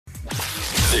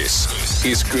This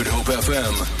is Good Hope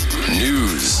FM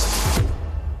News.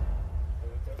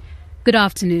 Good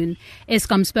afternoon.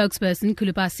 ESKOM spokesperson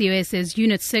Khulu Phasiwe says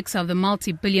Unit 6 of the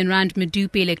multi-billion rand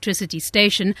Medupi electricity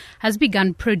station has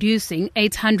begun producing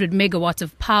 800 megawatts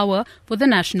of power for the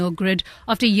national grid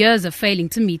after years of failing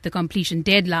to meet the completion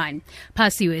deadline.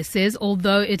 Phasiwe says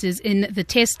although it is in the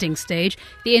testing stage,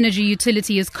 the energy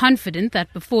utility is confident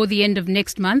that before the end of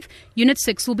next month, Unit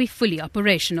 6 will be fully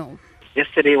operational.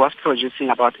 Yesterday was producing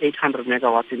about 800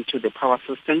 megawatts into the power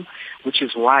system, which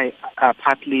is why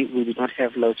partly we did not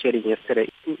have load shedding yesterday.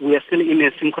 We are still in a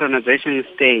synchronization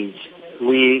stage.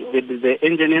 The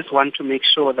engineers want to make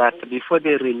sure that before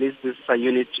they release this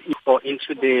unit or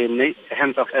into the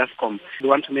hands of ESKOM, they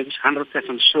want to make 100%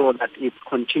 sure that it's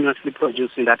continuously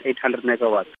producing that 800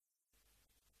 megawatts.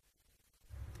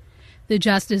 The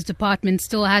Justice Department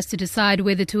still has to decide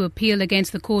whether to appeal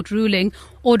against the court ruling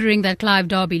ordering that Clive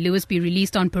Derby-Lewis be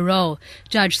released on parole.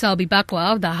 Judge Selby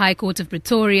Bakwa of the High Court of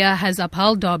Pretoria has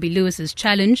upheld Derby-Lewis's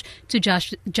challenge to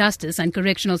Justice and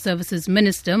Correctional Services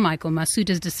Minister Michael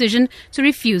Masuta's decision to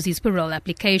refuse his parole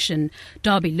application.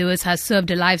 Derby-Lewis has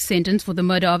served a life sentence for the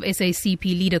murder of SACP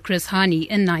leader Chris Hani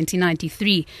in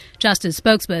 1993. Justice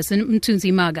spokesperson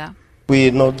Mthunzi Maga.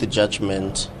 We note the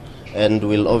judgment and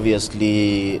will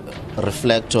obviously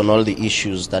reflect on all the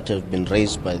issues that have been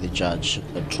raised by the judge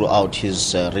throughout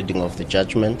his reading of the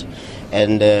judgment.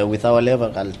 And with our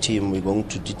legal team, we're going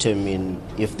to determine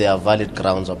if there are valid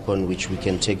grounds upon which we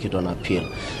can take it on appeal.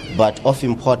 But of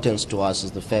importance to us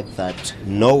is the fact that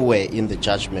nowhere in the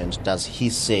judgment does he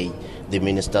say the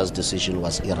minister's decision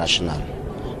was irrational.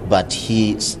 But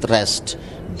he stressed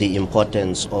the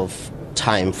importance of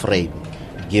time frame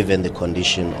given the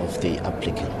condition of the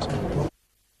applicant.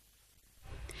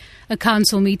 A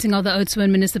council meeting of the Oudtshoorn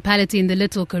municipality in the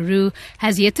Little Karoo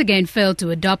has yet again failed to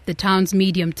adopt the town's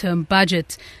medium-term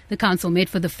budget. The council met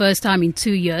for the first time in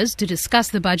 2 years to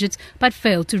discuss the budget but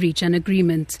failed to reach an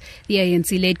agreement. The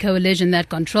ANC-led coalition that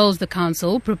controls the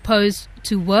council proposed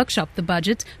to workshop the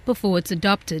budget before it's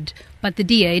adopted, but the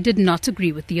DA did not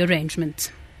agree with the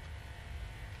arrangement.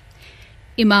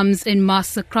 Imams in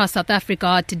mosques across South Africa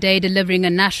are today delivering a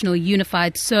national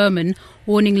unified sermon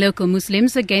warning local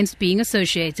Muslims against being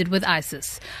associated with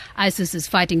ISIS. ISIS is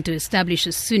fighting to establish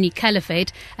a Sunni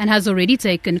caliphate and has already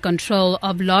taken control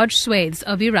of large swathes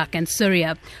of Iraq and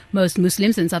Syria. Most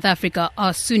Muslims in South Africa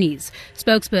are Sunnis.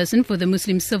 Spokesperson for the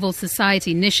Muslim Civil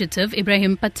Society Initiative,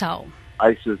 Ibrahim Patel.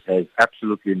 ISIS has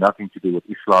absolutely nothing to do with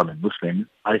Islam and Muslims.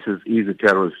 ISIS is a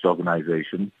terrorist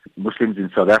organization. Muslims in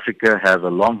South Africa have a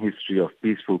long history of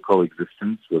peaceful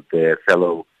coexistence with their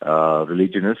fellow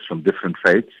religionists from different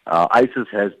faiths. ISIS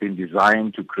has been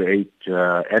designed to create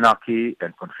anarchy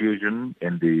and confusion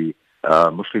in the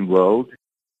Muslim world.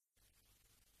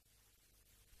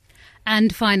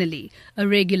 And finally, a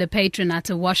regular patron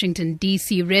at a Washington,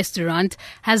 D.C. restaurant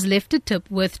has left a tip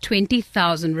worth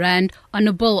 20,000 rand on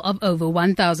a bill of over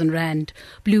 1,000 rand.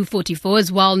 Blue 44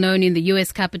 is well known in the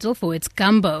U.S. capital for its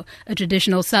gumbo, a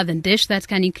traditional southern dish that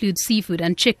can include seafood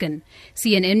and chicken.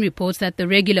 CNN reports that the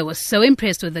regular was so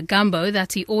impressed with the gumbo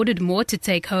that he ordered more to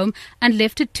take home and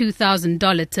left a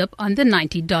 $2,000 tip on the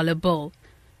 $90 bill.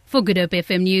 For Good Hope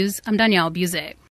FM News, I'm Danielle Buzet.